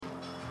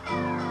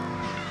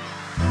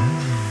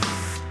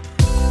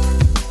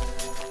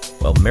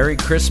Merry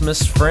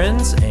Christmas,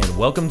 friends, and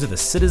welcome to the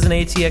Citizen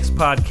ATX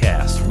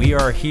podcast. We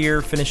are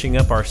here finishing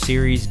up our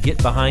series, Get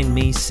Behind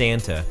Me,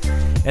 Santa.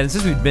 And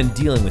since we've been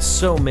dealing with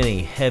so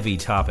many heavy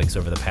topics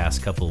over the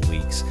past couple of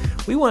weeks,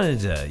 we wanted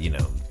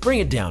to, bring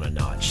it down a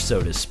notch,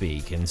 so to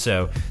speak. And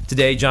so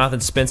today, Jonathan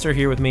Spencer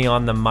here with me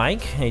on the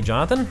mic. Hey,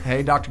 Jonathan.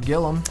 Hey, Dr.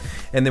 Gillum.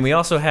 And then we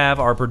also have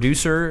our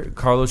producer,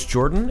 Carlos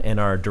Jordan, and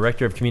our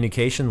director of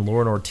communication,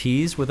 Lauren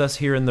Ortiz, with us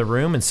here in the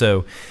room. And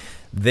so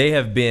they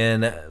have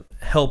been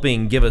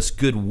helping give us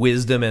good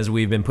wisdom as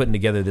we've been putting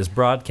together this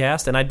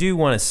broadcast. And I do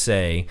want to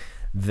say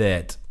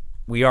that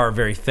we are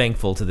very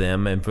thankful to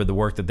them and for the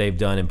work that they've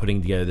done in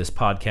putting together this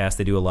podcast.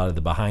 They do a lot of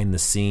the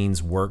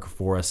behind-the-scenes work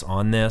for us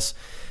on this.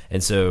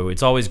 And so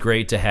it's always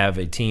great to have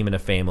a team and a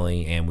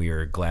family, and we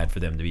are glad for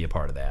them to be a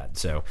part of that.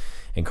 So,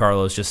 and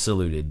Carlos just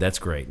saluted. That's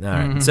great. All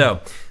right. So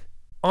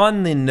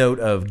on the note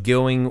of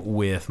going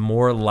with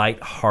more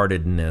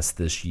lightheartedness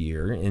this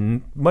year,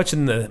 and much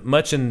in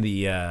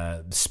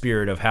the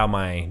spirit of how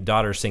my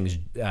daughter sings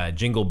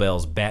Jingle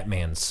Bells,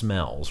 Batman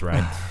Smells,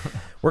 right?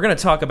 We're going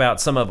to talk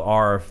about some of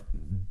our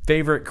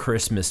favorite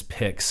Christmas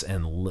picks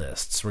and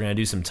lists. We're going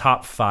to do some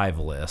top 5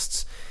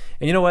 lists.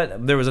 And you know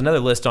what? There was another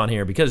list on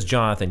here because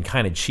Jonathan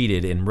kind of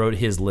cheated and wrote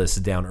his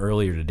list down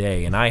earlier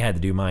today, and I had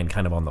to do mine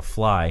kind of on the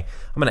fly.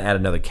 I'm going to add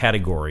another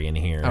category in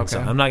here. Okay. So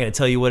I'm not going to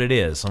tell you what it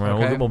is.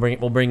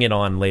 We'll bring it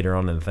on later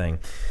on in the thing.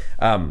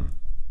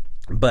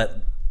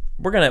 But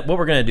what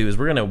we're gonna do is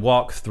we're gonna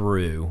walk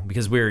through,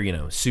 because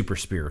we're super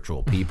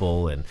spiritual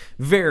people and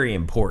very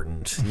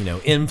important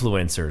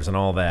influencers and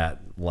all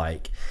that.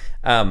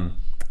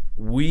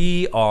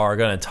 We are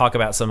going to talk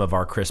about some of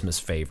our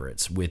Christmas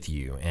favorites with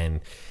you, and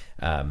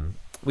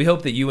we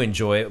hope that you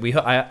enjoy it.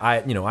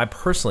 I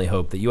personally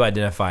hope that you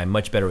identify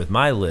much better with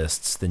my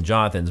lists than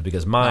Jonathan's,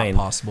 because mine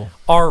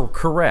are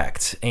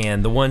correct,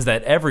 and the ones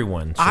that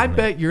everyone I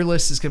bet your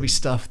list is going to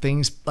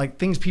be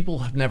things people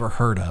have never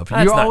heard of.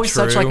 That's You're not always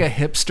true. such like a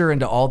hipster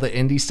into all the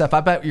indie stuff.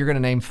 I bet you're going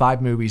to name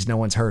 5 movies no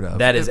one's heard of.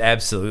 That is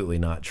absolutely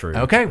not true.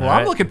 Okay, well, All I'm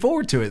right? looking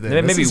forward to it then.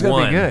 Maybe This is gonna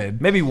one. be good.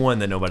 Maybe one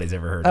that nobody's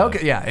ever heard of.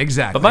 Okay, yeah,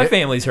 exactly. But my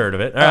family's heard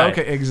of it. All right.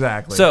 Okay,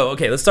 exactly. So,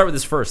 let's start with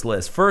this first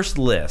list. First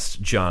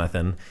list,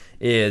 Jonathan,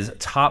 is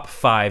top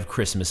 5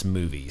 Christmas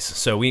movies.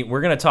 So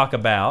we're going to talk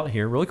about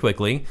here really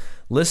quickly,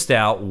 list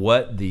out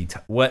what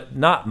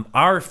not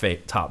our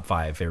top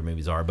 5 favorite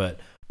movies are,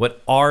 but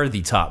what are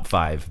the top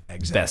 5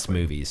 best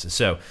movies.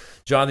 So,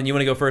 Jonathan, you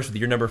want to go first with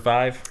your number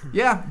 5?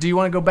 Yeah. Do you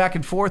want to go back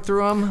and forth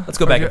through them? Let's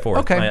go back and forth.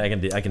 Okay. I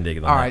can dig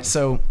it. All right.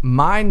 So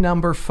my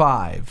number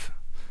 5,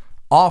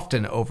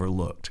 often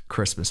overlooked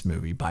Christmas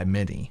movie by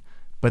many,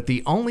 but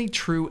the only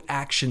true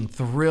action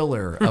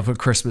thriller of a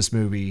Christmas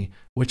movie,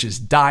 which is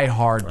Die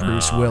Hard,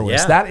 Bruce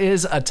Willis. Yeah. That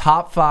is a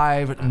top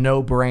 5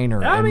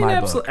 no-brainer in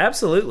my book.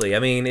 Absolutely. I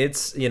mean,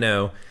 it's,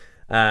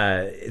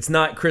 it's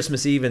not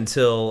Christmas Eve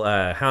until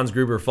Hans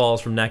Gruber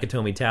falls from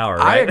Nakatomi Tower,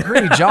 right? I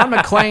agree. John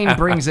McClane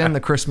brings in the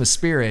Christmas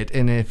spirit,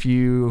 and if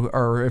you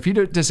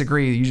don't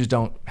disagree, you just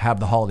don't have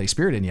the holiday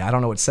spirit in you. I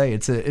don't know what to say.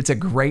 It's a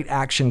great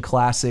action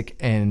classic,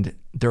 and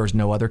there's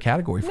no other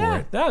category for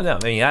it. No. I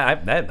mean,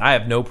 I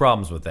have no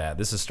problems with that.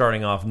 This is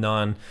starting off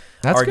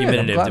That's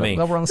argumentative good. to me.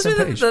 Glad we're on the same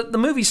page. The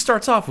movie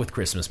starts off with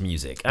Christmas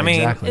music. I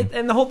mean, Exactly.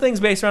 and the whole thing's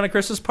based around a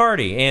Christmas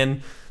party,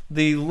 and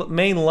the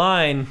main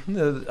line...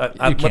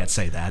 You can't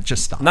say that.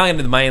 Just stop. Not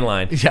into the main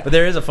line, Yeah. but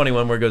there is a funny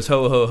one where it goes,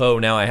 ho, ho, ho,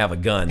 now I have a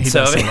gun. He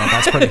does say that.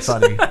 That's pretty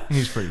funny.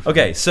 He's pretty funny.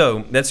 Okay,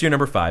 so that's your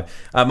number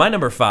 5. My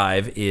number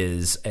 5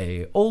 is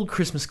a old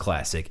Christmas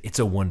classic, It's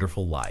a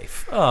Wonderful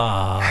Life.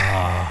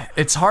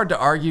 It's hard to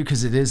argue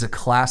because it is a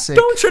classic.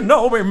 Don't you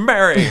know me,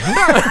 Mary?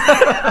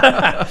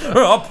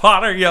 Oh,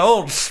 Potter, you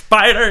old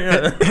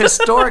spider.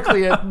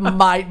 Historically, it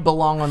might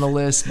belong on the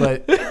list,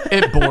 but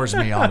it bores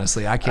me,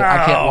 honestly. I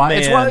can't watch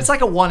it. Man. It's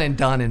like a one and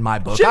done in my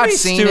book. Jimmy I've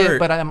seen Stewart. it,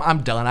 but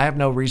I'm done. I have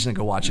no reason to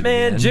go watch it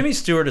Man, again. Jimmy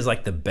Stewart is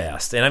like the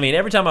best. And I mean,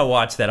 every time I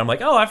watch that, I'm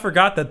like, oh, I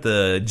forgot that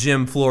the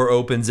gym floor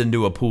opens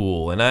into a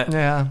pool. And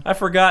I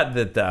forgot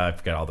that I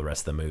forgot all the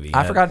rest of the movie.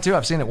 I forgot too.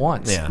 I've seen it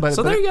once. Yeah. But,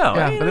 So there you go.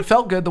 Yeah, I mean, but it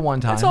felt good the one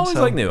time. It's always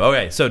like new.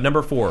 Okay, so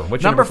number 4.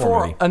 What's your Number number 4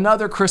 4, movie?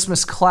 another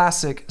Christmas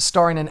classic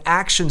starring an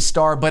action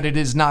star, but it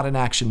is not an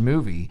action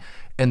movie.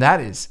 And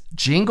that is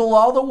Jingle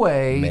All the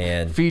Way,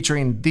 Man.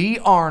 featuring the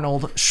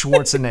Arnold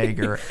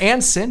Schwarzenegger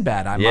and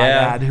Sinbad, I might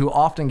add, who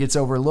often gets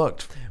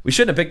overlooked. We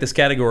shouldn't have picked this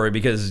category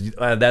because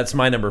that's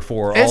my number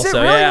 4 Is also.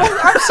 it really? Yeah.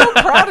 I'm so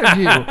proud of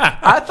you.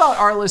 I thought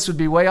our list would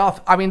be way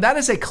off. I mean, that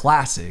is a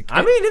classic.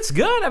 I mean, it's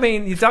good. I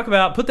mean, you talk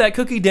about put that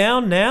cookie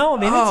down now. I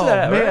mean, Oh,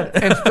 it's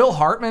man. And Phil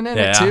Hartman in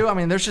it, Yeah. too. I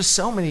mean, there's just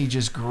so many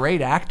just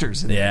great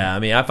actors in there. Yeah, I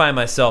mean, I find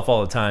myself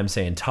all the time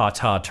saying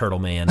 "ta-ta, Turtle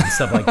Man" and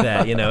stuff like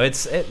that.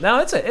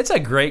 It's a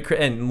great.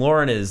 And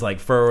Lauren is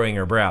like furrowing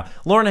her brow.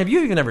 Lauren, have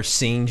you even ever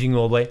seen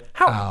Jingle All the Way?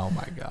 Oh,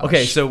 my gosh.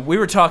 Okay, so we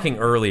were talking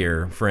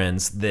earlier,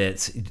 friends,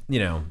 that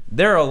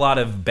there are a lot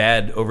of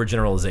bad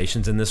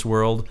overgeneralizations in this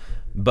world.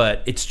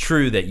 But it's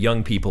true that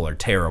young people are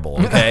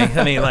terrible, okay?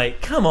 I mean,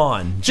 like, come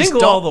on.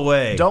 Jingle All the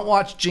Way. Don't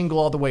watch Jingle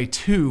All the Way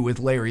 2 with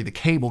Larry the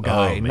Cable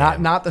Guy. Oh,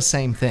 man. Not the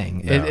same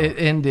thing. No. It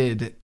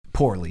ended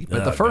poorly.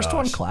 But the first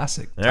one,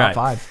 classic. All Top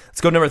right. 5.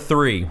 Let's go number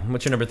 3.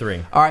 What's your number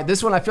 3? All right,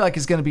 this one I feel like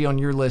is going to be on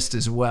your list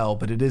as well,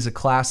 but it is a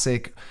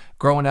classic.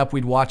 Growing up,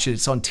 we'd watch it.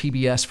 It's on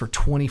TBS for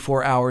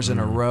 24 hours in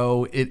a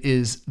row. It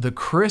is The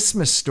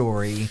Christmas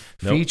Story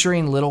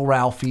featuring Little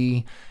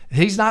Ralphie.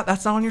 That's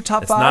not on your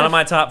top 5? It's not on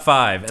my top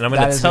 5, and I'm going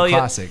That to is tell a you,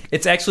 classic.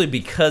 it's actually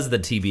because of the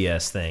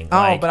TBS thing.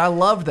 Oh, but I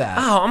love that.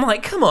 I'm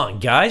like, come on,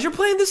 guys, you're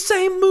playing the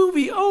same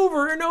movie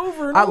over and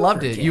over and I over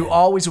loved it. again. You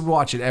always would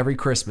watch it every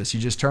Christmas. You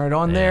just turn it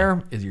on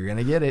there, you're going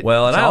to get it.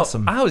 Well, and it's I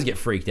awesome. always get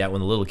freaked out when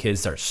the little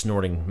kids start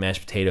snorting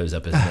mashed potatoes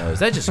up his nose.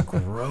 That just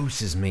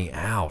grosses me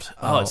out.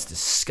 Oh, it's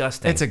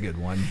disgusting. It's a good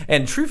one.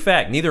 And true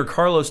fact, neither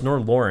Carlos nor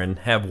Lauren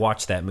have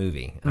watched that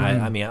movie.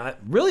 I mean,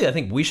 I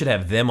think we should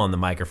have them on the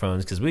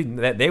microphones because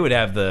they would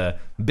have the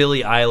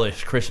Billie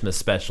Eilish Christmas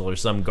special or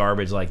some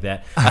garbage like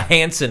that. A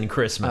Hanson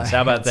Christmas.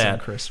 How about Hanson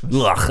that? Christmas.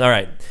 Ugh. All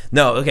right.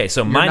 No. Okay.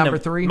 So my number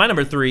 3? My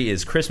number 3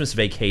 is Christmas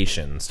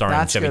Vacation, starring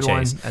That's a Chevy good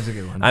Chase. one. That's a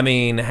good one. I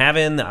mean,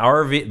 having the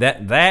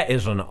RV that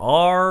is an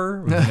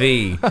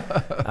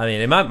RV. I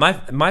mean,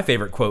 and my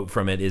favorite quote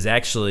from it is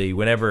actually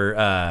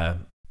whenever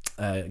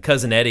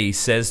Cousin Eddie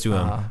says to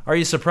him, "Are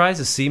you surprised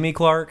to see me,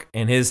 Clark?"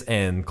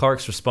 And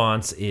Clark's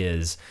response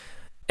is,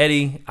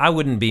 "Eddie, I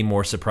wouldn't be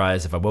more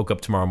surprised if I woke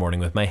up tomorrow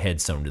morning with my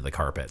head sewn to the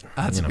carpet."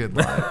 That's a good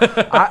line.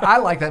 I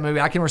like that movie.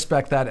 I can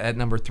respect that at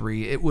number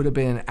 3. It would have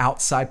been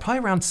outside, probably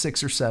around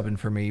 6 or 7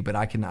 for me, but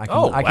I can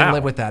wow.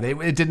 live with that.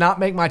 It did not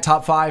make my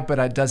top 5, but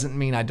it doesn't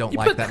mean I don't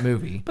like that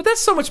movie. But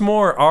that's so much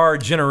more our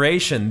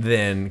generation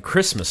than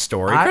Christmas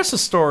Story.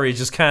 Christmas Story is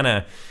just kind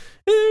of...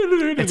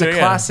 It's a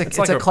classic. It's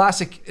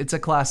It's a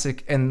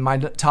classic, and my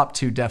top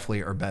 2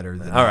 definitely are better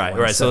than all that right, one.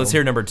 all right. So let's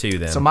hear number 2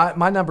 then. So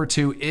my number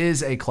 2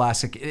 is a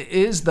classic. It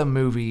is the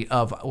movie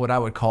of what I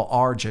would call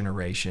our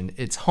generation.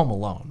 It's Home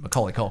Alone,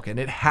 Macaulay Culkin.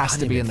 It has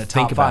to be in the top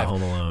think about 5.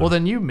 Home Alone. Well,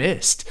 then you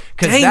missed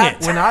Dang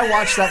it. when I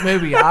watched that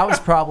movie, I was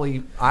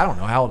probably, I don't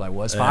know how old I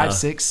was, 5,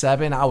 6,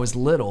 7. I was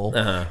little,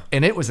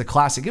 and it was a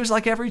classic. It was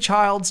like every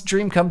child's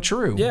dream come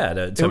true. Yeah,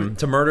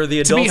 to murder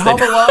the To be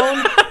adults. home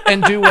alone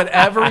and do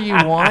whatever you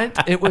want.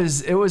 It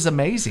was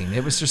amazing.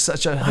 It was just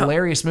such a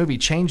hilarious movie.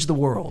 Changed the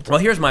world. Well,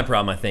 here's my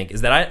problem, I think,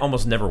 is that I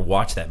almost never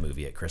watch that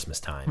movie at Christmas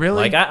time.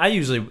 Really? Like, I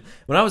usually,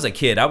 when I was a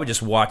kid, I would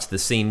just watch the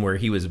scene where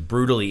he was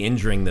brutally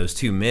injuring those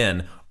 2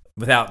 men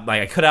without,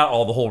 like, I cut out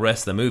all the whole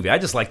rest of the movie. I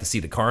just like to see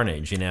the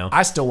carnage, you know?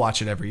 I still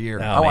watch it every year.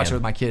 I watch it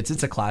with my kids.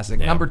 It's a classic.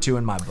 Number 2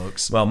 in my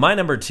books. Well, my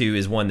number 2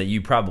 is one that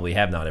you probably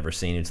have not ever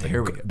seen. It's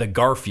Here we go. the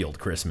Garfield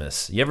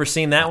Christmas. You ever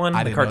seen that one?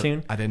 The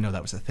cartoon? I didn't know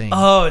that was a thing.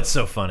 Oh, it's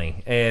so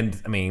funny. And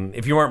I mean,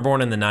 if you weren't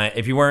born in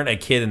if you weren't a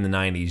kid in the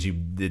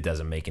 90s, it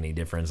doesn't make any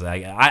difference.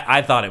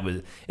 I thought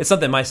it's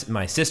something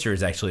my sister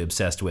is actually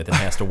obsessed with and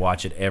has to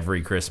watch it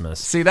every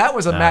Christmas. See, that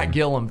was a Matt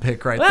Gillum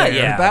pick right there.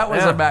 Yeah, that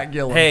was a Matt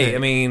Gillum pick. Hey, I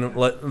mean,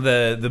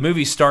 the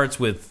movie starts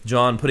with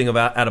John putting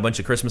out a bunch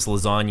of Christmas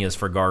lasagnas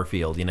for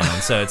Garfield, you know,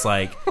 and so it's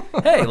like,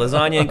 hey,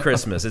 lasagna and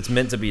Christmas, it's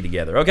meant to be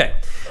together. Okay,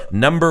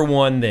 number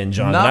 1 then,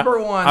 John.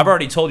 Number 1. I've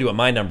already told you what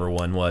my number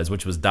 1 was,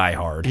 which was Die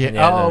Hard.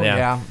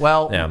 Yeah.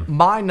 Well, Yeah.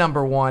 my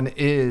number 1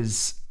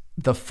 is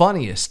the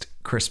funniest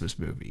Christmas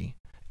movie,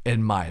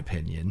 in my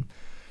opinion,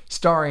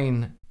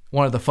 starring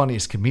one of the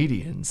funniest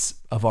comedians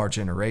of our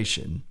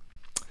generation.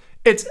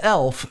 It's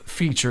Elf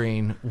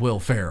featuring Will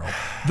Ferrell.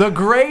 The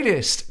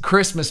greatest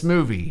Christmas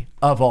movie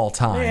of all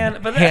time. Man,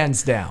 but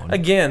hands down.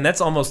 Again,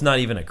 that's almost not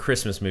even a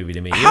Christmas movie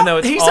to me, even though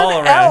it's He's all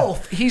an around.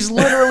 elf. He's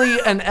literally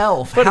an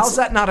elf. How's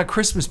that not a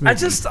Christmas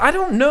movie? I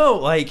don't know.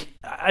 Like,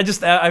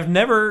 I've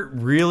never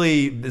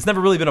really, it's never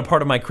really been a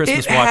part of my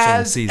Christmas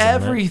watching season. It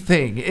has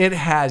everything. It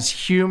has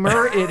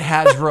humor. It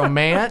has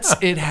romance.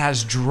 It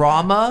has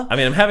drama. I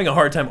mean, I'm having a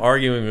hard time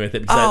arguing with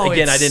it because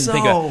I didn't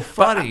think of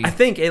funny. I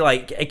think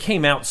it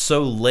came out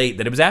so late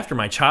that it was after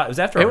my child. It was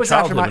after It our was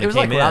childhood. after my. It was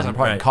like when I was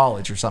probably in right.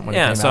 college or something. When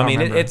Yeah, it came so out. I mean,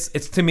 remember.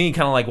 it's to me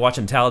kind of like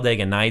watching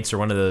Talladega Nights or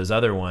one of those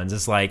other ones.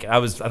 It's like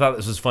I thought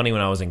this was funny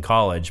when I was in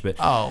college, but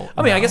I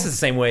mean, I guess it's the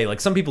same way. Like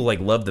some people like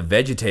love the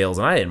VeggieTales,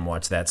 and I didn't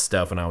watch that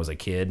stuff when I was a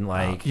kid.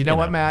 Like you know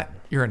what, Matt?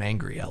 You're an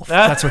angry elf.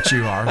 That's what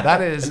you are.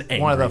 That is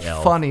one of the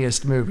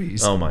funniest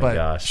movies. Oh my but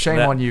gosh! Shame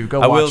on you.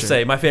 Go. I watch will it.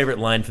 say my favorite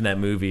line from that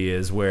movie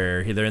is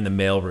where they're in the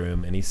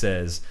mailroom and he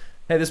says,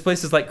 "Hey, this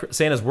place is like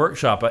Santa's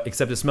workshop,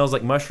 except it smells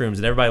like mushrooms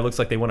and everybody looks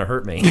like they want to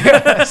hurt me."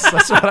 Yes,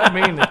 that's what I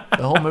mean.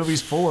 The whole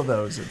movie's full of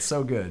those. It's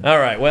so good. All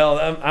right. Well,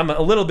 I'm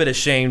a little bit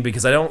ashamed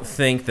because I don't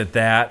think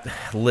that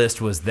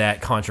list was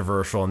that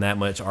controversial and that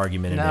much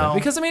argument in No. it.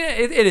 Because, I mean,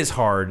 it is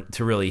hard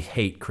to really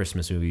hate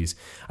Christmas movies.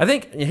 I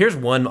think here's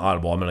one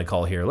audible I'm going to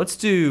call here. Let's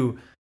do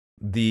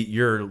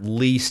your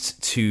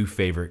least 2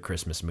 favorite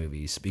Christmas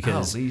movies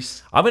because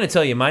least. I'm going to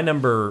tell you my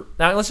number.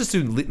 Now, let's just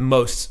do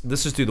Let's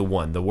just do the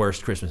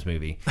worst Christmas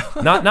movie.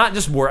 Not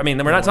just worst. I mean,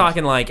 we're not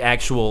talking like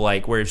actual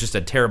like where it's just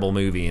a terrible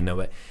movie and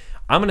nobody.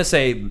 I'm going to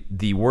say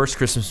the worst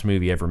Christmas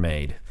movie ever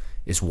made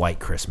is White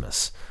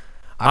Christmas.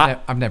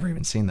 I've never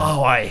even seen that.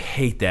 Oh, I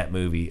hate that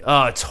movie.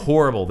 Oh, it's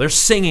horrible. They're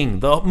singing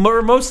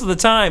most of the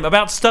time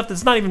about stuff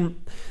that's not even.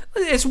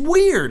 It's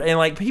weird, and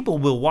like people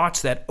will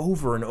watch that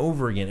over and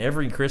over again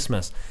every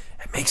Christmas.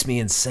 It makes me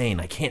insane.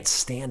 I can't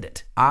stand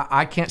it.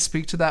 I can't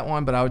speak to that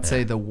one, but I would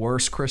say the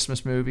worst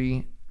Christmas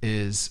movie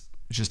is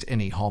just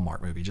any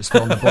Hallmark movie. Just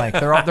fill in the blank.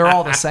 They're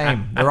all the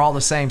same. They're all the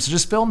same. So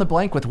just fill in the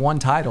blank with one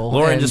title.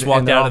 Lauren just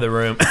walked out of the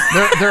room.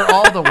 They're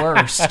all the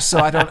worst. So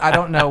I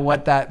don't know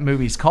what that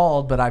movie's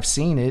called, but I've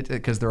seen it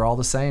because they're all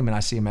the same, and I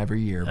see them every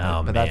year.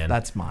 But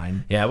that's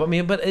mine. Yeah,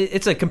 but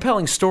it's a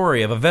compelling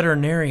story of a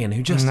veterinarian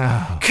who just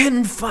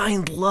couldn't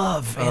find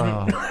love,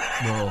 and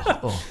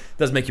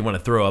does make you want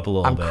to throw up a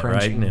little bit,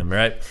 cringing. right? Yeah,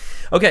 right.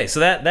 Okay, so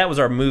that was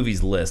our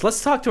movies list.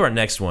 Let's talk to our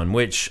next one,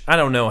 which I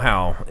don't know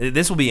how.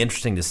 This will be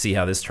interesting to see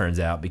how this turns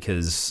out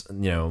because,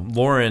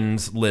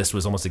 Lauren's list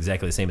was almost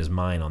exactly the same as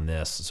mine on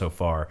this so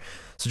far.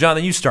 So,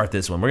 Jonathan, you start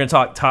this one. We're going to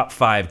talk top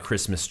 5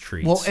 Christmas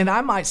treats. Well, and I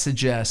might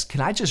suggest,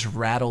 can I just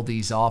rattle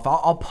these off?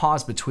 I'll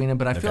pause between them,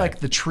 but I feel like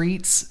the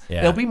treats,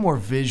 they'll be more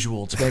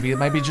visual to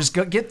maybe just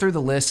get through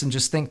the list and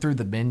just think through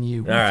the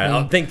menu. All right,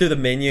 I'll think through the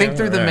menu. Think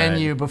through the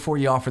menu before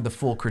you offer the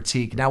full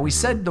critique. Now, we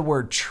said the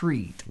word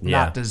treat,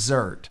 not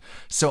dessert.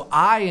 So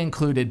I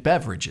included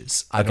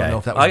beverages. I don't know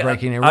if that was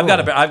breaking a rule.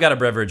 I've got a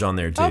beverage on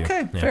there, too.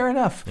 Okay, fair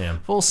enough. Yeah.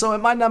 Well, so at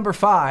my number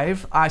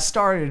 5, I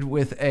started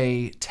with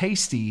a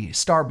tasty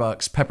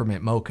Starbucks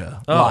peppermint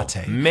mocha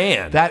latte.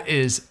 Man. That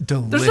is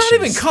delicious. There's not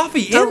even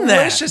coffee in that.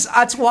 Delicious.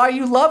 That's why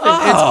you love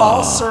it. It's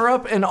all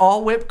syrup and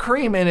all whipped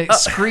cream, and it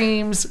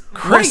screams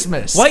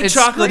Christmas. White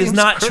chocolate is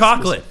not Christmas.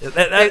 chocolate.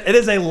 It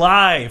is a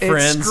lie,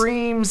 friends. It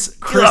screams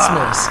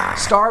Christmas.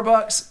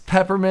 Starbucks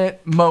peppermint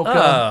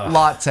mocha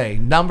latte,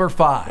 number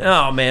 5.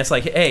 Oh man, it's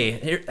like,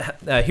 hey,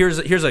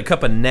 here's a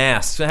cup of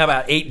Nast. How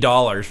about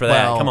 $8 for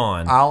that? Come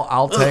on,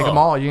 I'll take them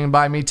all. You can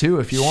buy me 2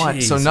 if you want.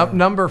 Jeez. So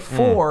number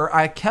 4,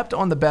 I kept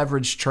on the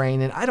beverage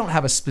train, and I don't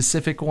have a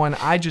specific one.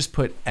 I just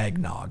put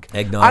eggnog.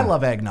 I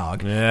love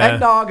eggnog. Yeah.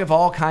 Eggnog of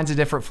all kinds of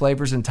different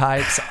flavors and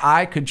types.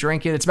 I could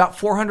drink it. It's about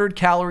 400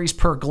 calories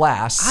per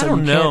glass. So I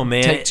don't know,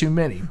 man. Take too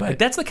many, but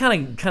that's the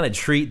kind of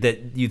treat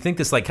that you think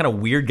this like kind of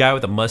weird guy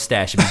with a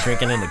mustache should be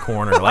drinking in the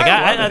corner. Like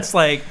that's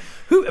like.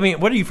 Who? I mean,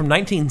 what are you from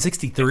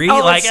 1963?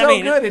 Oh, it's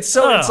so good. It's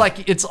so it's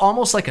like it's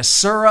almost like a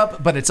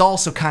syrup, but it's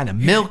also kind of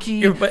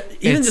milky. But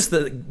even just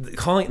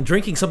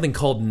drinking something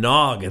called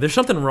nog, there's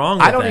something wrong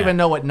with that. I don't even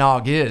know what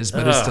nog is,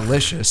 but it's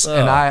delicious,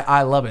 and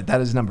I love it.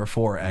 That is number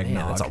 4, eggnog.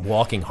 Man, that's a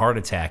walking heart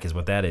attack, is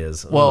what that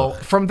is. Well,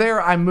 from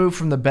there, I moved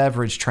from the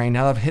beverage train.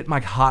 Now that I've hit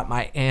my hot,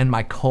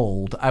 my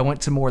cold, I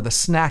went to more of the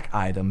snack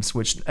items.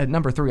 Which at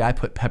number 3, I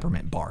put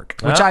peppermint bark,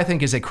 which I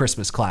think is a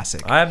Christmas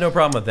classic. I have no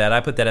problem with that.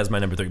 I put that as my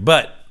number 3,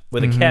 but.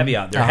 With a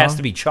caveat, there has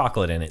to be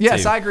chocolate in it.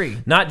 Yes, too. I agree.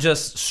 Not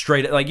just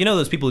straight, like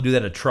those people who do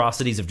that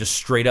atrocities of just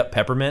straight up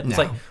peppermint. It's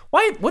like,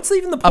 why? What's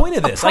even the point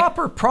of this?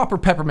 Proper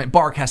peppermint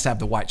bark has to have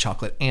the white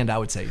chocolate, and I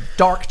would say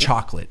dark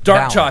chocolate.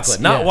 Dark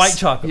chocolate, not white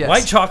chocolate. Yes.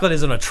 White chocolate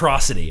is an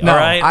atrocity. No, all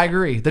right, I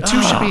agree. The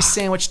two should be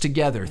sandwiched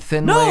together.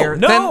 Thin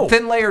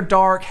layer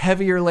dark,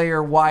 heavier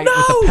layer white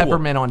with the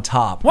peppermint on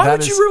top. Why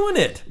would you ruin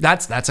it?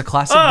 That's a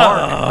classic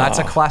bark. That's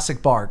a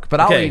classic bark. But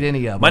I'll eat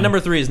any of them. My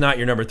number 3 is not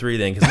your number 3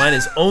 then, because mine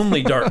is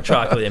only dark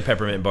chocolate and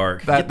peppermint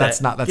bark.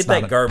 That's not garbage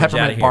peppermint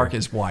out of here. bark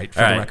is white, for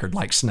the record,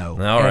 like snow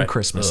and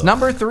Christmas. Ugh.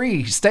 Number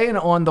 3, staying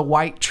on the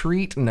white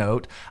treat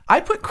note, I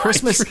put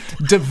Christmas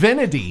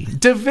divinity.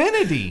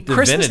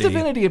 Christmas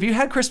divinity. Have you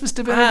had Christmas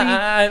divinity?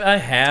 I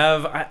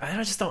have. I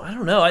just don't. I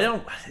don't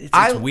know.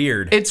 It's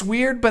weird. It's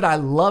weird, but I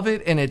love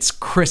it, and it's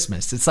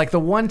Christmas. It's like the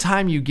one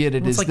time you get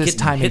it is like this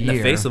time of year. Hit in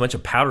the face with a bunch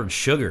of powdered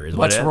sugar.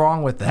 What's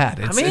wrong with that?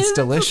 It's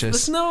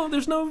delicious.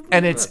 There's no,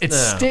 and it's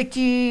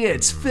sticky.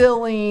 It's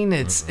filling.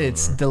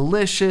 It's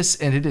delicious,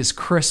 and it is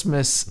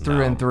Christmas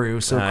through and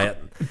through. So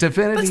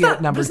divinity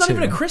at number 2. It's not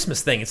even a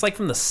Christmas thing. It's like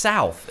from the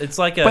South. It's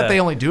like but they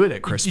only do it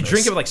at Christmas. You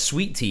drink it with like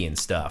sweet tea and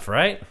stuff,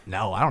 right?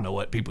 No, I don't know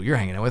what people you're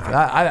hanging out with.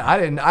 I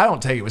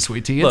don't take it with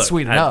sweet tea. It's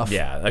sweet enough.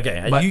 Yeah,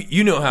 okay. But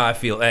you know how I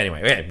feel.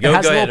 Anyway, it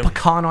has a little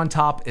pecan on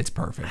top. It's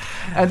perfect.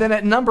 And then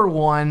at number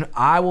 1,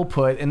 I will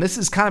put, and this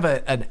is kind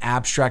of an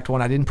abstract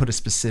one. I didn't put a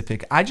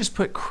specific. I just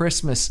put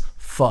Christmas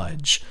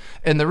fudge.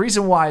 And the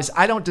reason why is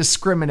I don't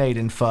discriminate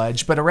in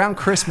fudge, but around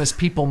Christmas,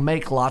 people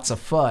make lots of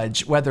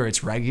fudge, whether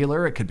it's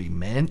regular, it could be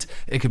mint,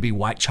 it could be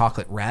white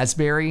chocolate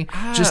raspberry.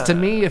 Just to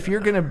me, if you're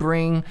going to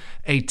bring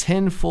a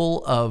tin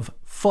full of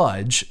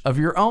fudge of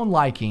your own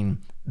liking,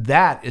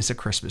 that is a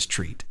Christmas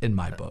treat in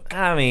my book.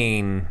 I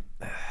mean,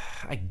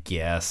 I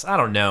guess. I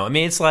don't know. I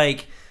mean, it's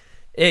like,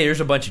 hey,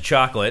 here's a bunch of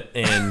chocolate,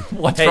 and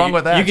what's wrong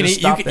with that?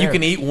 You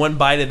can eat one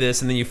bite of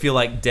this, and then you feel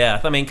like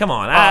death. I mean, come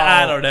on,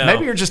 I don't know.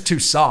 Maybe you're just too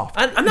soft.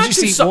 I'm not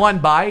too soft. One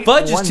bite.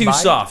 Fudge is too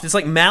soft. It's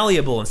like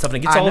malleable and stuff, and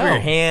it gets all over your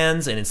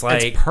hands, and it's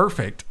like it's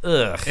perfect.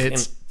 Ugh,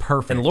 it's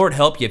perfect. And Lord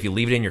help you if you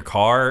leave it in your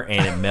car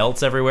and it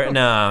melts everywhere.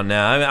 No, I'm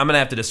gonna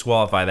have to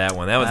disqualify that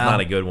one. That was not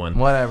a good one.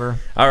 Whatever.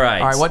 All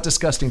right. What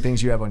disgusting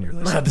things you have on your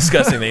list?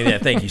 Disgusting things. Yeah,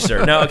 thank you,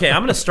 sir. No, okay.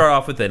 I'm gonna start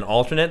off with an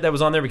alternate that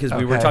was on there because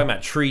we were talking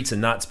about treats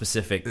and not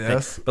specific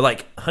things. But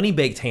like honey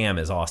baked ham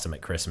is awesome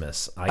at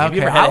Christmas. I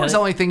was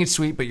only thinking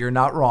sweet, but you're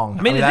not wrong.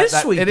 I mean, it is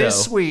sweet. It is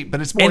sweet,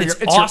 but it's more. And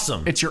it's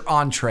awesome. It's your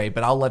entree,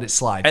 but I'll let it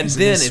slide. And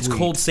then it's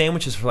cold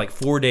sandwiches for like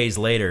 4 days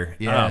later.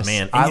 Yes. Oh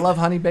man, I love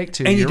honey baked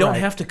too. And you don't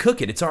have to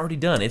cook it; it's already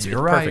done. fun. It's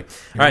right.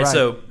 perfect. You're All right, right.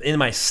 so in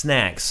my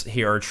snacks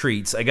here are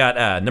treats. I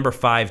got number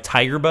 5,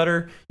 Tiger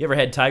Butter. You ever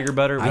had Tiger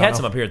Butter? We had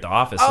some up here at the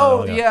office. not long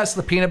Oh, ago. yes,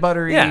 the peanut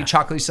buttery,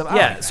 chocolatey stuff. I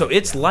Yeah, like that. so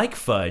it's like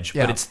fudge,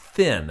 Yeah. but it's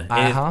thin,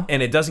 Uh-huh.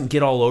 and it doesn't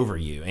get all over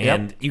you,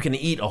 and you can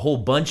eat a whole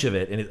bunch of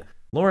it. And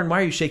Lauren,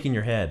 why are you shaking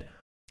your head?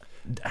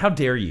 How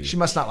dare you? She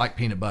must not like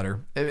peanut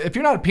butter. If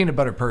you're not a peanut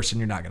butter person,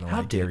 you're not going to like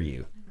How it. dare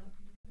you?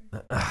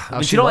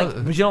 But she you don't loves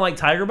like. But you don't like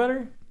Tiger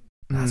Butter?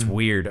 That's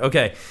weird.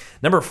 Okay,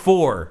 number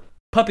 4,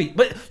 puppy.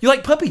 But you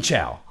like puppy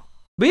chow.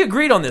 We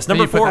agreed on this.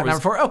 Number You put 4 that was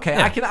number 4. Okay,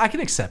 yeah. I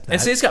can accept that.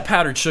 And see, it's got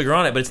powdered sugar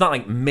on it, but it's not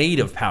like made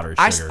of powdered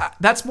sugar.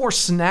 That's more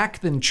snack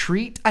than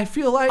treat, I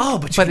feel like. Oh,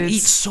 but you can it's,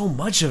 eat so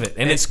much of it,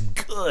 and it's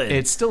good.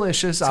 It's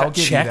delicious. It's I'll got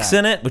give checks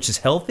you that. in it, which is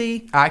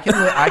healthy. I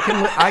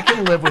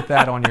can live with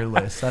that on your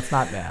list. That's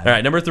not bad. All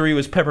right, number 3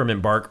 was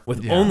peppermint bark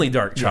with only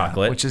dark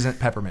chocolate. which isn't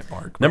peppermint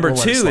bark. but Number we'll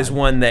let it 2 is slide.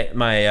 one that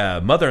my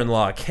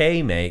mother-in-law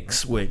Kay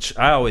makes, which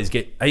I always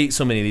get. I eat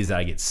so many of these that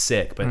I get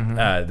sick,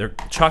 but they're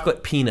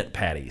chocolate peanut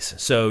patties.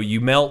 So you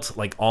melt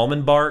like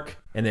almond bark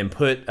and then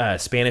put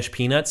Spanish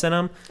peanuts in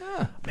them.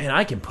 Man,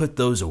 I can put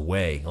those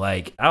away.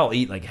 Like I'll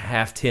eat like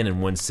half tin in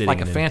one sitting.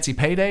 like a fancy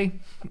payday.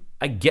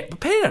 but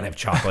payday doesn't have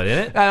chocolate in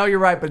it. I know you're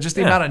right, but just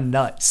the amount of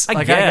nuts. I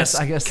Like, guess,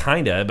 I guess.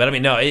 kind of, but I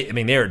mean, no,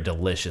 they're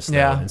delicious. Though.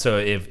 Yeah. And so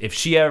if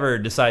she ever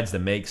decides to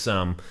make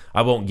some,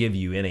 I won't give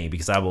you any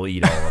because I will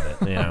eat all of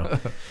it. You know.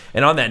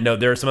 And on that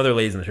note, there are some other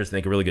ladies in the church that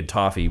make a really good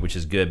toffee, which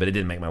is good, but it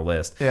didn't make my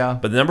list. Yeah.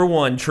 But the number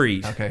 1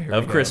 treat Okay, here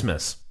of we go.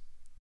 Christmas,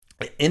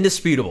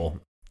 indisputable,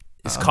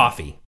 is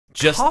coffee.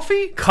 Just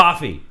Coffee?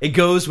 Coffee. It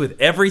goes with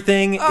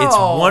everything. It's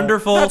Oh,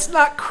 wonderful. That's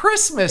not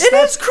Christmas. It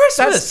is Christmas.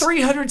 That's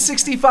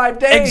 365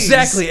 days.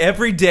 Exactly.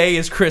 Every day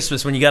is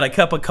Christmas when you got a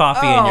cup of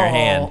coffee in your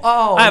hand.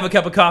 Oh. I have a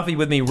cup of coffee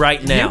with me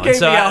right now. You gave and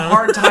so me a I-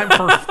 hard time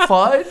for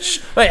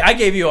fudge. Wait, I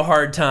gave you a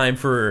hard time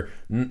for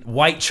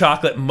white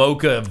chocolate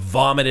mocha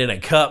vomit in a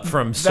cup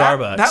from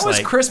Starbucks. That was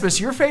Like, Christmas.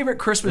 Your favorite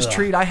Christmas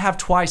treat I have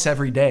twice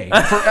every day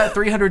for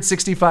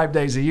 365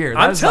 days a year. That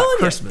I'm is telling not you,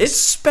 Christmas. it's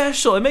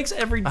special. It makes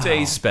every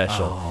day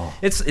special.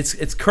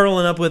 It's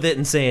curling up with it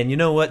and saying, you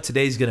know what,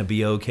 today's gonna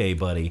be okay,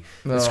 buddy.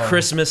 It's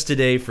Christmas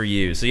today for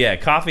you. So yeah,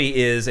 coffee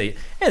is and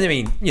I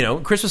mean, you know,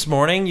 Christmas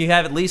morning you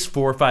have at least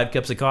 4 or 5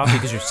 cups of coffee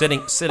because you're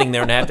sitting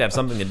there and have to have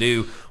something to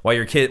do while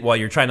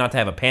you're trying not to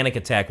have a panic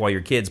attack while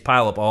your kids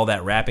pile up all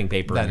that wrapping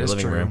paper in your is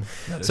living true. room.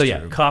 That is So yeah,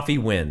 true. coffee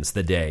wins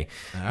the day.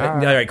 All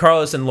right,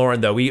 Carlos and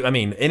Lauren though,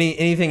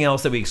 anything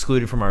else that we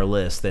excluded from our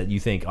list that you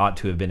think ought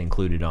to have been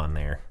included on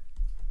there?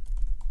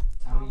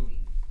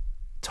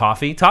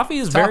 Toffee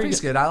is very Toffee's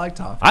good. I like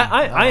toffee.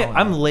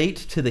 I'm late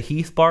to the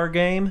Heath Bar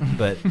game,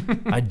 but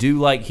I do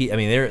like Heath. I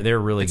mean, they're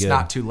really It's good.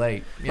 not too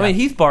late. Yeah. I mean,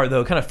 Heath Bar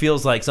though kind of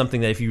feels like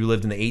something that if you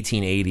lived in the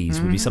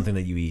 1880s would be something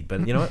that you eat.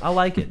 But you know what? I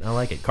like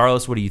it.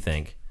 Carlos, what do you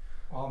think?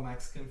 All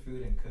Mexican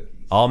food and cookies.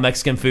 All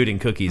Mexican food and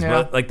cookies,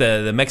 Yeah. like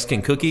the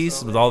Mexican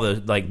cookies with all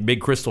the like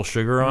big crystal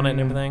sugar on it and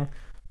everything.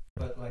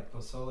 But like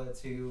pozole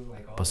too,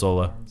 like all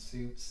Pozole. the farm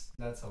soups.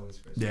 That's always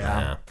Christmas.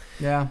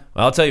 Yeah.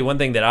 Well, I'll tell you one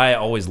thing that I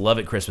always love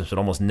at Christmas, but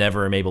almost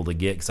never am able to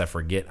get because I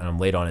forget and I'm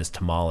late on is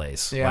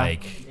tamales. Yeah.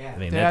 Like, Yeah. I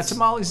mean, Yeah, that's,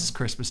 tamales is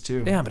Christmas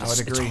too. yeah, but I would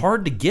it's agree.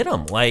 hard to get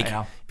them. Like,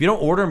 Yeah. if you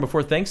don't order them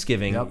before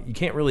Thanksgiving, Yep. you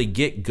can't really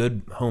get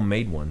good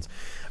homemade ones.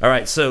 All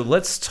right, so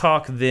let's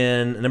talk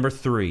then. Number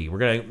 3, we're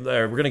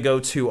gonna go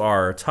to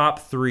our top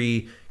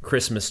 3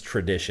 Christmas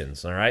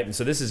traditions. All right, and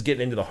so this is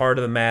getting into the heart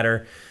of the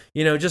matter.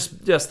 You know,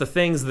 just the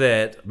things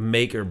that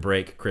make or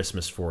break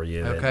Christmas for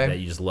you that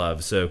you just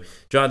love. So,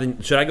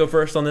 Jonathan, should I go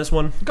first on this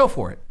one? Go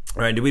for it.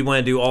 All right, do we want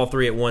to do all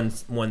 3 at one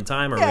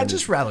time? Or Yeah, we're gonna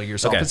just do- rattle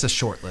yourself. Okay. It's a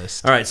short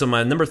list. All right, so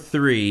my number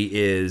 3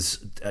 is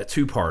a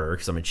 2-parter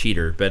because I'm a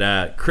cheater,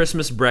 but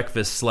Christmas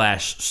breakfast /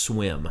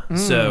 swim.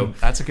 So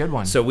That's a good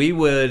one. so we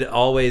would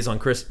always on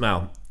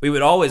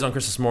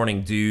Christmas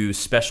morning do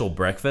special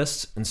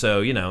breakfast, and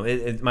so you know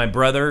my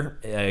brother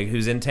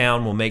who's in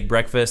town will make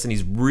breakfast, and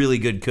he's really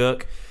good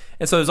cook,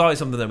 and so there's always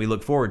something that we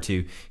look forward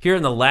to. Here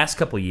in the last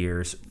couple of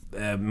years,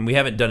 we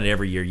haven't done it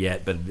every year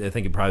yet, but I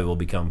think it probably will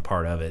become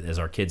part of it as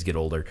our kids get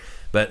older.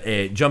 But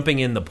jumping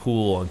in the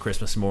pool on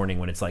Christmas morning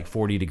when it's like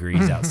 40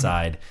 degrees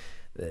outside.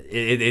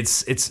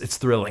 It's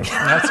thrilling.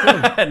 That's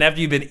good. And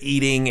after you've been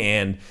eating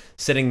and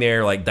sitting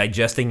there like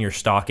digesting your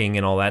stocking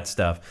and all that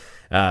stuff,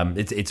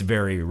 it's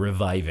very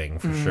reviving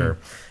for sure.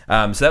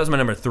 So that was my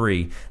number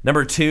 3.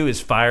 Number 2 is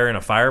fire in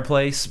a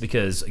fireplace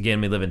because again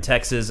we live in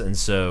Texas and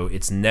so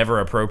it's never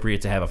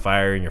appropriate to have a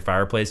fire in your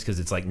fireplace because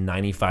it's like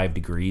 95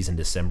 degrees in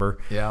December.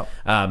 Yeah.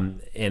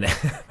 And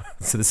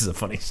so this is a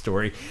funny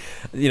story.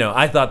 You know,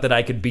 I thought that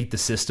I could beat the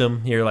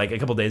system here. Like a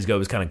couple days ago, it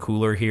was kind of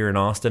cooler here in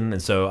Austin,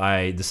 and so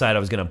I decided I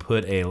was going to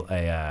put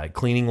a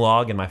cleaning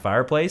log in my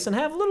fireplace and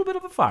have a little bit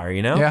of a fire.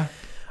 You know. Yeah.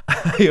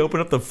 I open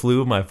up the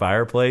flue of my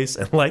fireplace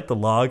and light the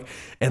log,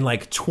 and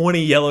like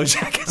 20 yellow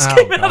jackets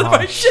came out of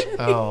my chimney.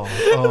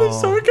 And they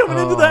started coming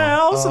into the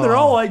house, and they're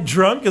all like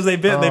drunk because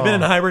they've been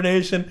in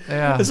hibernation.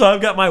 Yeah. And so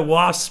I've got my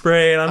wasp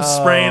spray, and I'm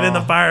spraying in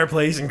the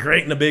fireplace and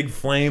creating a big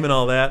flame and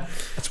all that.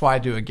 That's why I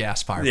do a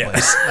gas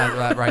fireplace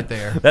right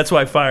there. That's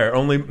why fire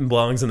only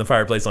belongs in the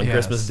fireplace on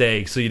Christmas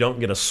Day, so you don't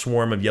get a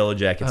swarm of yellow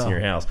jackets in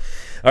your house.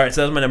 All right,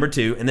 so that was my number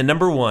 2. And then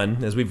number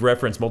 1, as we've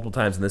referenced multiple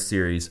times in this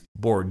series,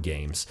 board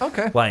games.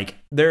 Okay. Like,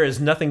 there is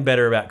nothing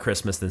better about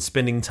Christmas than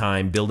spending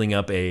time building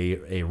up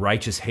a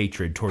righteous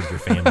hatred towards your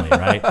family,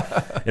 right?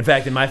 In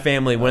fact, in my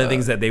family, one of the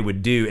things that they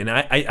would do, and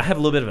I have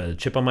a little bit of a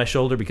chip on my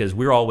shoulder because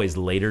we're always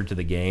later to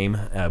the game.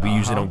 We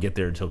usually don't get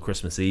there until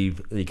Christmas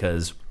Eve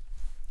because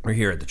we're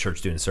here at the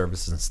church doing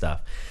services and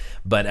stuff.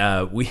 But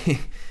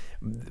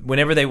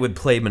whenever they would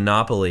play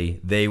Monopoly,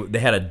 they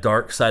had a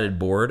dark-sided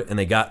board, and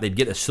they'd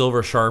get a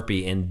silver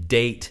Sharpie and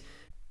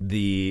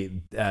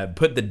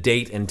put the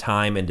date and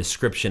time and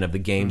description of the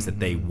games that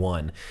they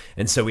won.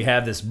 And so we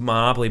have this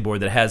Monopoly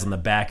board that has on the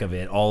back of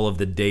it all of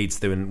the dates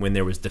when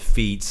there was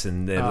defeats,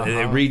 and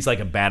it reads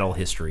like a battle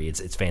history.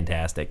 It's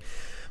fantastic.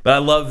 But I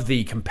love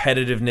the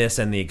competitiveness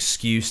and the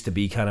excuse to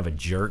be kind of a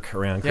jerk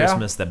around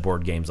Christmas that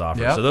board games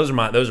offer. Yep. So those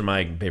are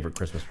my favorite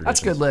Christmas traditions.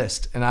 That's a good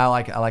list, and I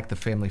like the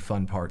family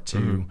fun part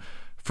too.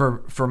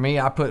 For me,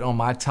 I put on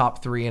my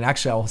top 3, and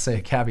actually I will say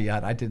a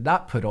caveat I did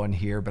not put on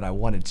here, but I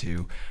wanted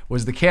to,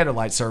 was the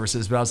candlelight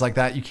services. But I was like,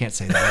 that you can't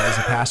say that as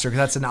a pastor because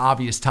that's an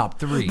obvious top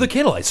 3. The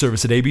candlelight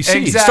service at ABC,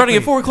 Exactly. starting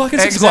at 4 o'clock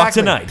and 6 o'clock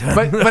tonight.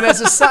 but as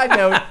a side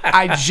note,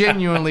 I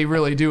genuinely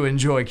really do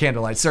enjoy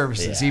candlelight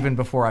services, even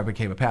before I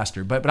became a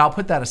pastor. But I'll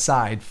put that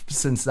aside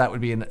since that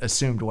would be an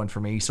assumed one for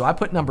me. So I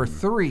put number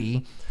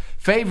 3,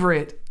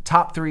 favorite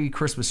top 3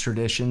 Christmas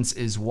traditions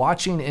is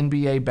watching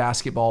NBA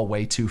basketball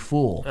way too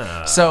full.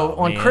 So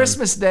on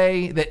Christmas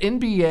Day, the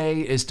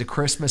NBA is to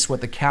Christmas what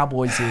the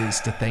Cowboys is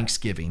to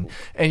Thanksgiving.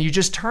 And you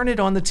just turn it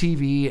on the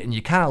TV and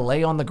you kind of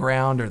lay on the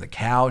ground or the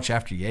couch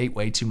after you ate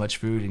way too much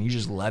food and you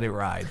just let it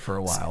ride for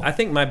a while. I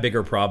think my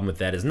bigger problem with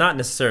that is not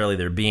necessarily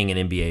there being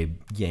an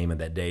NBA game at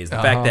that day, is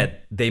the fact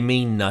that they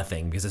mean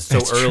nothing because it's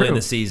so early in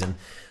the season.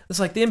 It's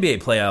like the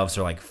NBA playoffs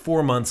are like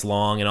 4 months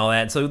long and all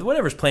that. So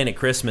whatever's playing at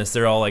Christmas,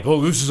 they're all like, oh,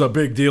 this is a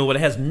big deal. But it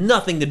has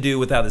nothing to do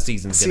with how the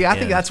season's going to end. I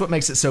think that's what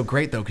makes it so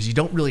great, though, because you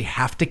don't really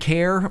have to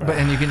care.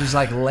 And you can just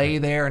like lay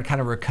there and kind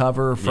of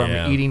recover from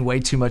eating way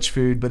too much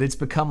food. But it's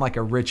become like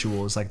a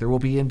ritual. It's like there will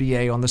be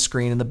NBA on the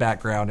screen in the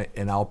background,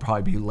 and I'll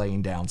probably be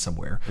laying down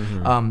somewhere.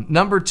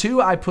 Number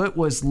 2 I put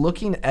was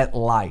looking at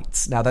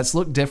lights. Now, that's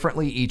looked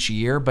differently each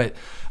year, but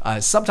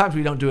sometimes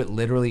we don't do it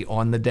literally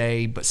on the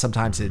day, but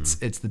sometimes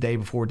it's the day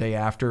before, day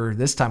after.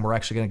 This time we're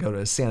actually going to go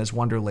to Santa's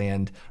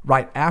Wonderland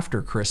right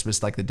after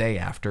Christmas, like the day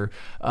after.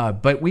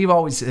 But we've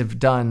always have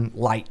done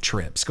light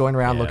trips, going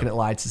around looking at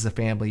lights as a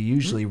family,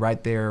 usually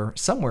right there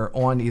somewhere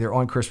either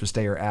on Christmas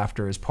Day or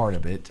after as part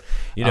of it.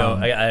 You know,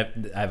 I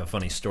have a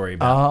funny story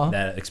about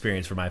that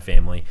experience for my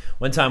family.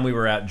 One time we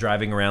were out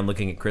driving around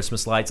looking at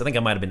Christmas lights. I think I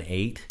might have been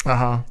 8.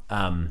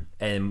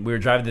 And we were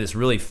driving to this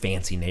really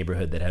fancy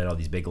neighborhood that had all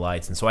these big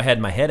lights. And so I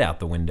had my head out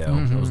the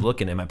window. I was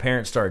looking, and my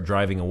parents started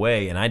driving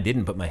away, and I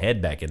didn't put my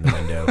head back in the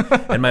window.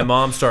 And my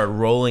mom started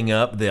rolling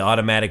up the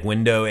automatic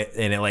window,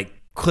 and it like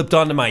clipped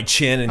onto my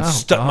chin and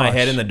stuck my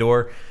head in the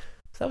door.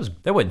 So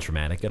that wasn't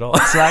traumatic at all.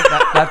 So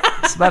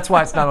that's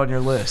why it's not on your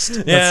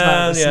list.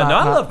 I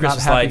love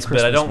Christmas lights,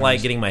 but I don't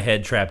like getting my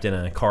head trapped in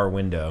a car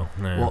window.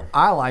 No. Well,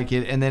 I like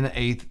it. And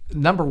then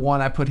number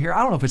 1 I put here,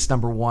 I don't know if it's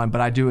number 1,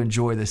 but I do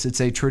enjoy this. It's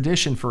a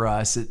tradition for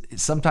us. It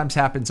sometimes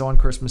happens on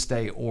Christmas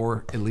Day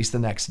or at least the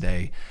next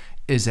day.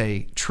 Is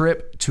a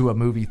trip to a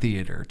movie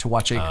theater to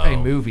watch a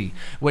movie,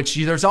 which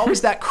there's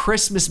always that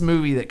Christmas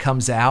movie that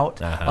comes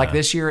out. Like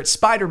this year, it's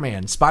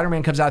Spider-Man.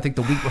 Spider-Man comes out, I think,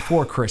 the week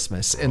before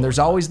Christmas. And there's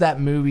always that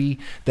movie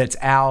that's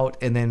out.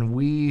 And then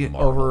we,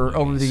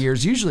 over the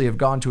years, usually have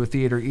gone to a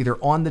theater either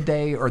on the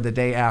day or the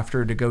day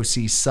after to go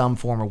see some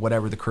form of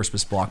whatever the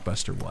Christmas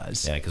blockbuster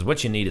was. Yeah, because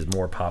what you need is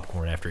more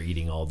popcorn after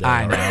eating all day.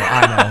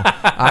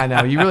 I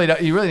know. You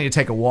really need to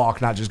take a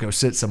walk, not just go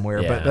sit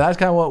somewhere. But that's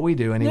kind of what we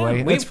do anyway.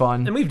 Yeah, it's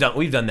fun. And we've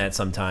done that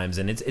sometimes,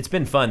 and it's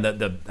been fun.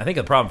 I think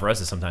the problem for us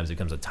is sometimes it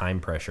becomes a time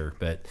pressure,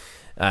 but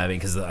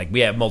because like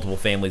we have multiple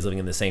families living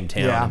in the same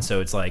town, and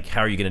so it's like,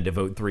 how are you going to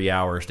devote 3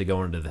 hours to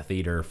go into the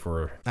theater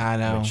for? I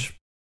know. Which,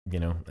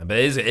 but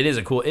it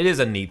is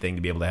a neat thing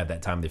to be able to have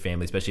that time with the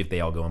family, especially if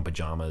they all go in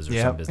pajamas or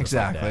some business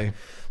like that.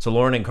 So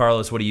Lauren and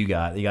Carlos, what do you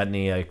got? You got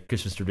any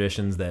Christmas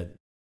traditions that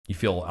you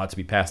feel ought to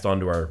be passed on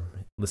to our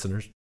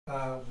listeners?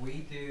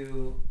 We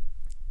do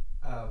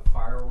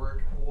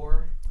firework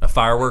war. A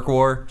firework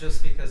war?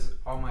 Just because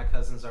all my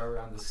cousins are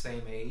around the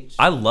same age.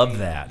 I love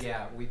that.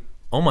 Yeah.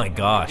 Oh my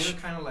gosh. We do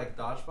kind of like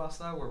dodgeball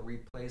style where we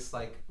place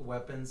like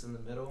weapons in the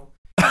middle.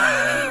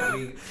 And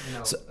we,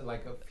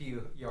 like a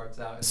few yards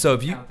out. And so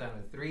if you count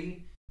down to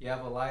 3, you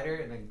have a lighter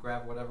and then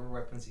grab whatever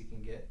weapons you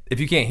can get. If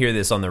you can't hear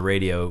this on the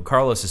radio,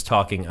 Carlos is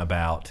talking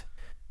about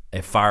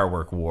a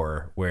firework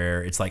war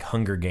where it's like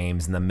Hunger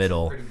Games in the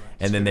middle, Pretty much.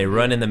 and then they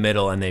run in the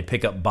middle and they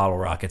pick up bottle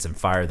rockets and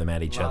fire them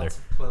at each other. Lots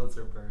of clothes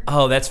are burned.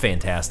 Oh, that's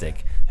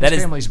fantastic.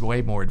 His family's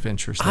way more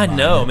adventurous than I mine.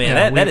 know, man.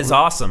 Yeah, That is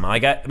awesome.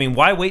 I mean,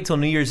 why wait till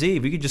New Year's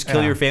Eve? You could just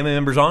kill Yeah. your family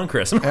members on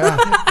Christmas. Yeah,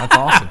 that's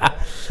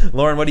awesome.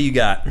 Lauren, what do you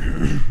got? I don't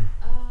have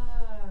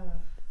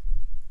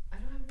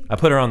any. I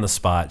put her on the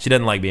spot. She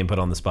doesn't like being put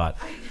on the spot.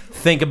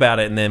 Think about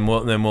it, and then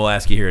we'll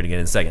ask you here again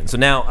in a second. So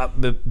now,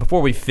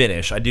 before we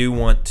finish, I do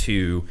want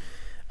to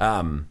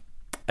throw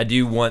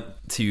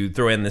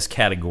in this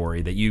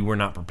category that you were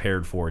not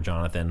prepared for,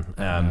 Jonathan.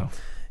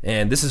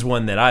 And this is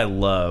one that I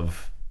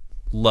love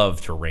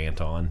to rant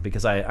on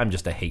because I'm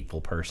just a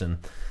hateful person.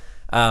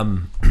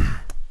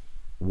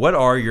 What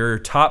are your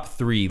top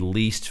 3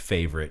 least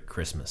favorite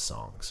Christmas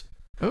songs?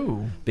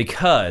 Ooh.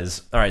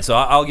 Because, all right, so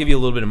I'll give you a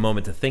little bit of a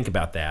moment to think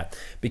about that,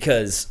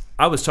 because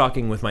I was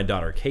talking with my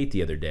daughter Kate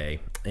the other day,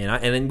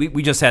 and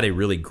we just had a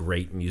really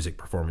great music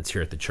performance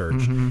here at the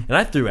church, and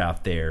I threw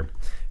out there,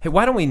 hey,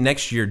 why don't we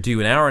next year do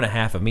an hour and a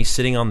half of me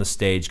sitting on the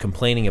stage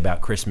complaining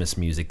about Christmas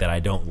music that I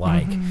don't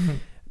like?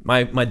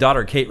 My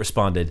daughter Kate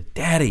responded,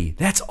 "Daddy,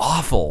 that's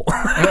awful."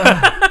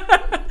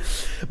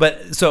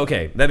 But so,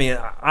 okay, I mean,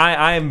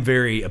 I am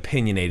very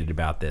opinionated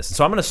about this.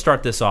 So I'm going to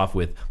start this off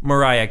with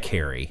Mariah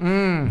Carey.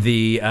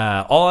 The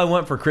All I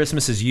Want for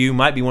Christmas Is You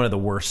might be one of the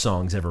worst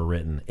songs ever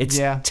written. It's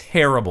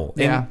terrible.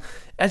 Yeah.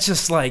 And it's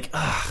just like,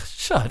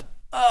 shut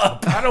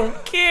up. I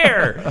don't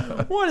care.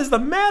 What is the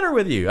matter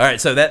with you? All right,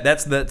 so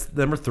that's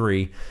number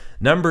 3.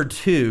 Number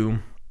 2,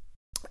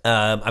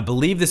 I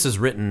believe this is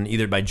written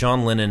either by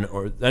John Lennon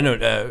or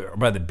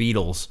by the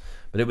Beatles,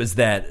 but it was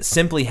that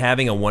Simply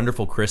Having a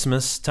Wonderful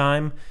Christmas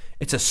Time.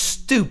 It's a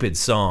stupid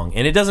song,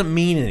 and it doesn't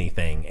mean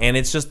anything, and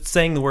it's just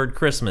saying the word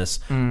Christmas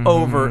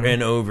over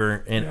and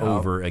over and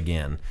over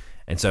again.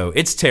 And so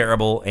it's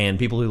terrible, and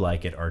people who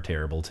like it are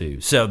terrible too.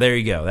 So there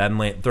you go. I'm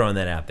throwing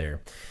that out there.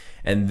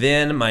 And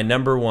then my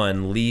number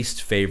 1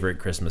 least favorite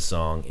Christmas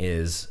song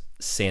is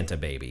Santa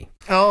Baby.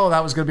 Oh,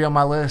 that was going to be on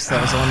my list.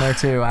 That was on there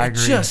too. I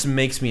agree. It just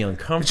makes me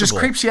uncomfortable. It just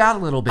creeps you out a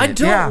little bit. I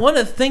don't want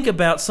to think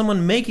about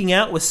someone making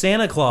out with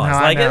Santa Claus. No,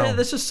 I know.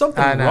 There's just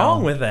something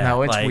wrong with that.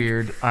 No, it's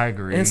weird. I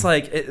agree. And it's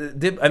like,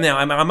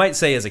 I might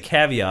say as a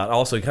caveat,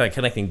 also kind of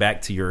connecting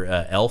back to your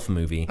Elf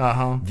movie,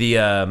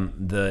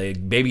 the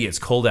 "Baby It's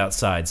Cold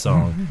Outside"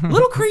 song, a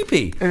little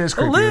creepy. It is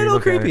creepy. A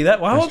little creepy.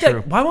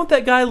 Why won't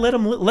that guy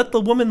let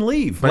the woman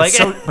leave? But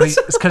it's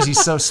because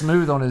he's so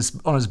smooth on his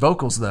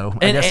vocals, though.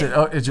 I guess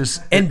it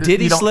just. And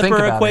did he slip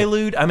her a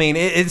Quaalude? It. I mean,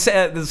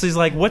 he's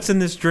like, what's in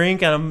this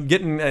drink? And I'm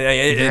getting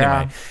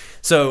anyway.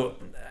 So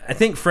I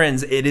think,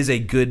 friends, it is a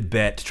good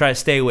bet to try to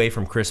stay away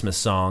from Christmas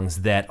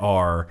songs that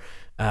are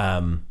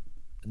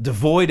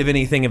devoid of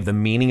anything of the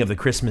meaning of the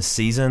Christmas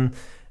season,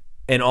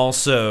 and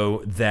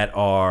also that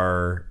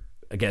are,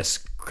 I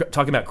guess,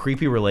 talking about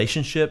creepy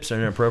relationships or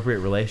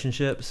inappropriate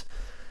relationships.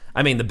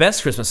 I mean, the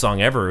best Christmas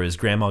song ever is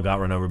 "Grandma Got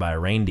Run Over by a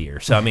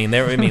Reindeer." So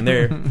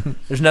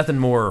there's nothing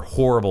more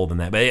horrible than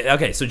that. But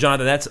okay, so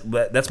Jonathan,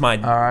 that's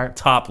my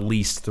top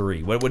least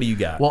 3. What do you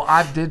got? Well,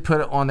 I did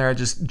put it on there. I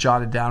just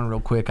jotted down real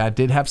quick. I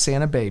did have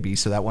Santa Baby,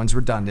 so that one's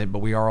redundant, but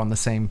we are on the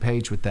same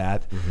page with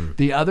that.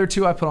 The other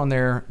 2 I put on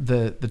there,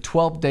 the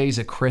 12 Days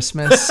of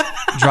Christmas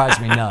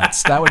drives me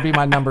nuts. That would be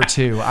my number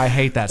 2. I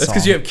hate that song. That's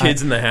because you have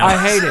kids in the house.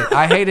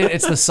 I hate it.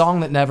 It's the song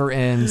that never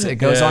ends. It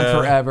goes on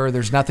forever.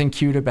 There's nothing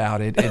cute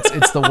about it.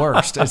 It's the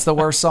worst. It's the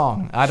worst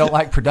song. I don't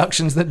like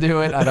productions that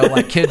do it. I don't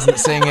like kids that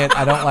sing it.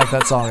 I don't like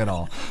that song at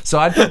all. So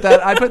I put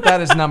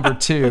that as number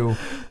 2,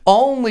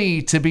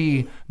 only to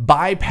be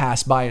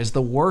bypassed by as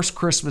the worst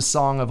Christmas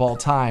song of all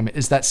time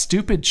is that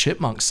stupid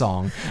Chipmunk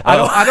song.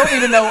 I don't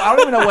even know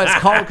what it's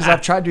called because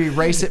I've tried to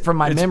erase it from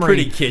my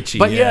memory. It's pretty kitschy.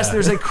 But yes,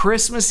 there's a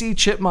Christmassy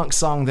Chipmunk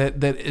song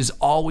that is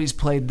always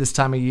played this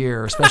time of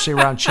year, especially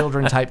around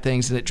children type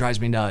things, and it drives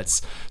me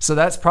nuts. So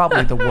that's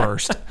probably the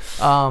worst.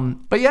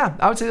 But yeah,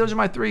 I would say those are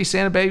my 3: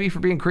 Santa Baby for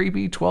being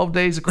creepy, 12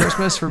 Days of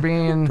Christmas for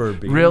being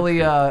really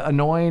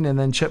annoying, and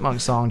then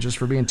Chipmunk song just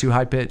for being too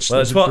high pitched.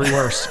 Those are the 3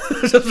 worst.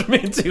 Just for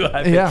being too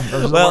high pitched. Yeah,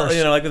 those are the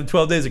worst. Like the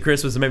 12 Days of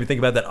Christmas, it made me think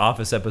about that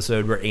Office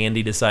episode where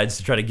Andy decides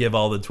to try to give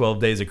all the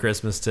 12 Days of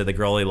Christmas to the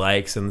girl he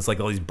likes, and it's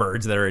like all these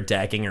birds that are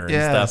attacking her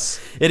and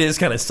stuff. It is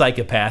kind of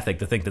psychopathic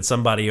to think that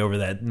somebody over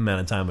that amount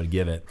of time would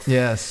give it.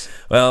 Yes.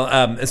 Well,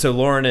 and so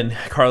Lauren and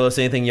Carlos,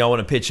 anything y'all want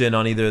to pitch in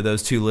on either of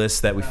those 2 lists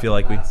that we feel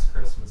like Last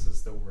Christmas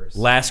is the worst.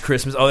 Last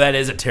Christmas? Oh, that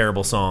is a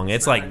terrible song.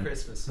 It's like, a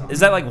Christmas song.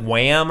 Is that like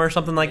Wham or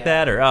something like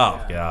that? Or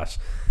gosh.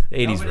 The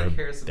 80s Nobody were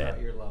cares dead.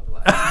 about your love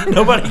life.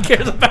 Nobody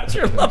cares about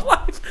your love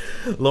life.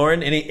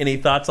 Lauren, any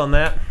thoughts on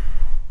that?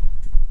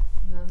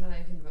 None that I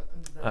can.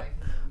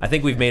 I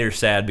think we've made her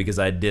sad because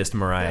I dissed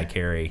Mariah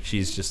Carey.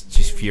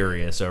 She's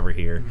furious over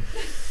here.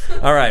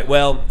 All right.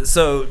 Well,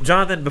 so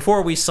Jonathan,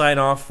 before we sign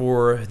off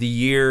for the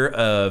year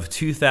of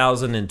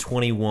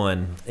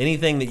 2021,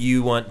 anything that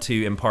you want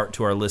to impart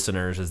to our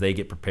listeners as they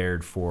get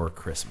prepared for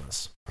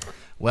Christmas?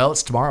 Well,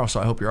 it's tomorrow, so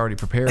I hope you're already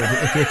prepared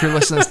if you're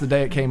listening to this the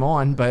day it came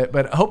on.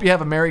 But I hope you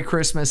have a Merry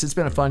Christmas. It's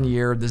been a fun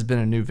year. This has been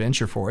a new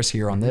venture for us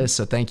here on this.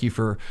 So thank you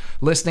for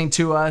listening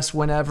to us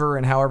whenever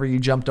and however you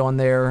jumped on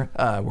there.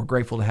 We're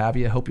grateful to have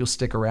you. Hope you'll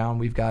stick around.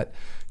 We've got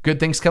good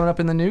things coming up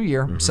in the new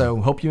year. So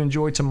hope you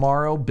enjoy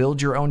tomorrow,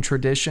 build your own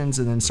traditions,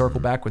 and then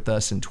circle back with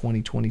us in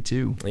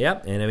 2022.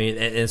 Yep. And I mean,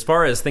 as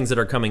far as things that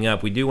are coming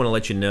up, we do want to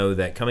let you know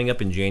that coming up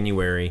in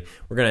January,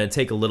 we're going to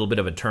take a little bit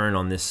of a turn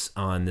on this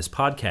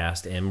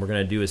podcast, and we're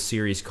going to do a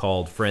series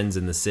called Friends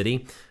in the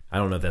City. I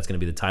don't know if that's going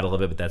to be the title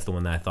of it, but that's the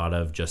one that I thought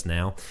of just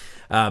now.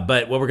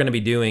 But what we're going to be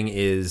doing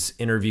is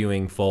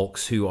interviewing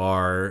folks who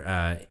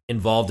are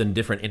involved in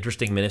different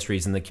interesting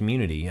ministries in the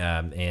community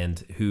and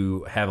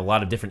who have a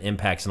lot of different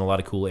impacts in a lot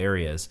of cool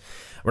areas.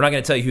 We're not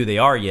going to tell you who they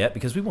are yet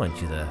because we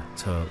want you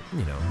to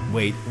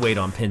wait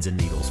on pins and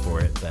needles for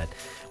it. But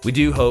we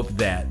do hope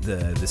that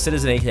the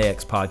Citizen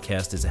ATX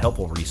podcast is a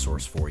helpful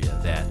resource for you,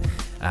 that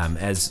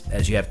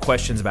as you have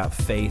questions about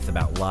faith,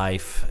 about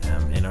life,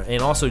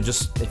 and also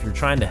just if you're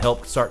trying to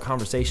help start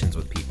conversations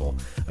with people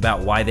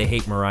about why they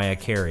hate Mariah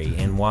Carey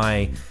and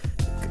why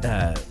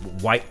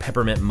white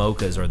peppermint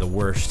mochas are the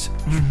worst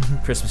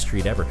Christmas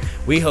treat ever.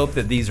 We hope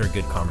that these are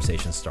good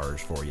conversation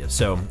starters for you.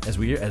 So as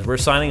we're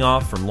signing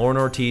off from Lauren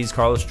Ortiz,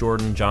 Carlos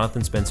Jordan,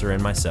 Jonathan Spencer,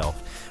 and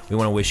myself, we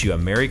want to wish you a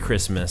Merry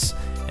Christmas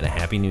and a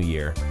Happy New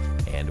Year,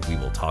 and we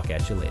will talk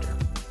at you later.